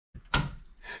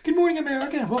Good morning,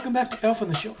 America, and welcome back to Elf on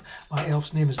the Shelf. My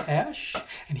elf's name is Ash,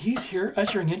 and he's here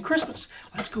ushering in Christmas.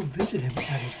 Let's go visit him at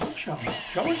his workshop,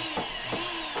 shall we?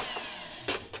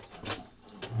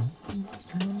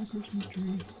 Turn on the Christmas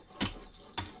tree.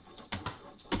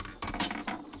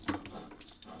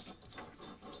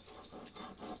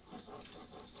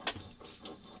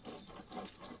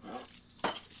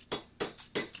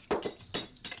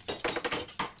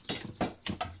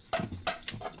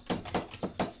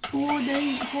 Four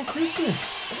days before Christmas.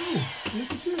 Oh, look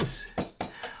at this.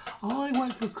 All I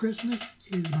want for Christmas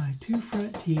is my two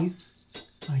front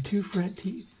teeth. My two front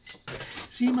teeth.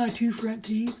 See my two front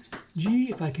teeth?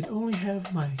 Gee, if I could only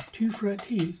have my two front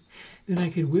teeth, then I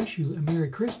could wish you a Merry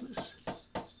Christmas.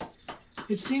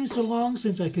 It seems so long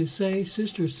since I could say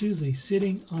Sister Susie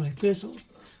sitting on a thistle.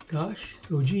 Gosh,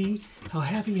 oh gee, how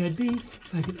happy I'd be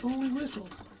if I could only whistle.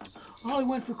 All I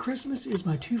want for Christmas is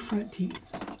my two front teeth.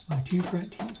 My two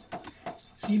front teeth.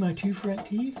 See my two front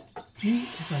teeth? Gee,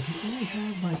 if I could only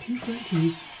have my two front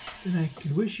teeth, then I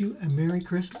could wish you a Merry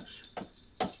Christmas.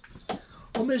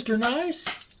 Well, Mr. Nice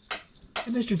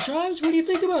and Mr. Chimes, what do you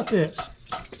think about this?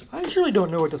 I surely don't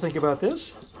know what to think about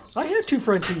this. I have two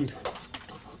front teeth.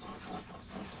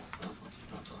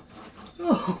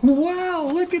 Oh, wow,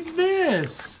 look at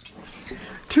this.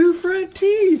 Two front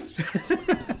teeth.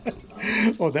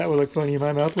 Oh, that would look funny in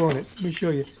my mouth, won't it? Let me show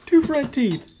you. Two front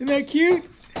teeth. Isn't that cute?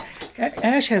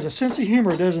 Ash has a sense of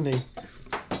humor, doesn't he?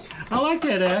 I like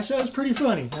that, Ash. That was pretty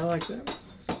funny. I like that.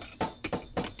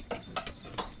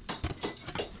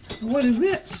 What is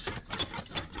this?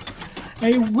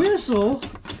 A whistle?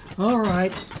 All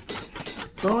right.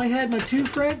 If I had my two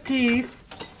front teeth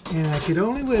and I could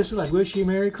only whistle, I'd wish you a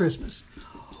Merry Christmas.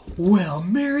 Well,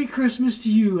 Merry Christmas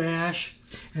to you, Ash.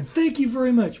 And thank you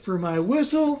very much for my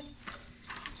whistle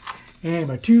and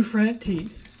my two front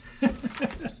teeth.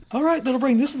 All right, that'll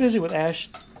bring this visit with Ash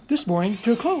this morning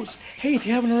to a close. Hey, if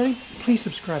you haven't already, please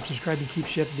subscribe. Subscribe and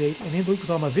keep you up to date and hit the loop with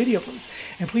all my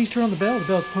videos. And please turn on the bell. The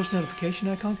bell's post notification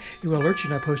icon. It will alert you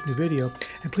when I post a new video.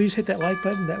 And please hit that like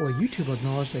button. That way YouTube will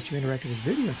acknowledge that you interacted with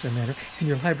this video in some manner. And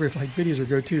your library of like videos will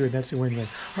grow too, and that's a win-win.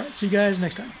 All right, see you guys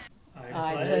next time.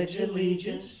 I pledge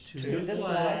allegiance to the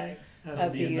flag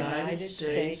of the United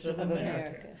States of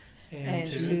America and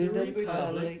to the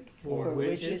republic for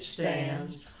which it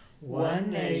stands, one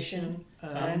nation,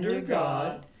 under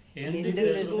God,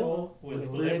 indivisible, with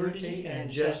liberty and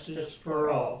justice for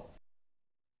all.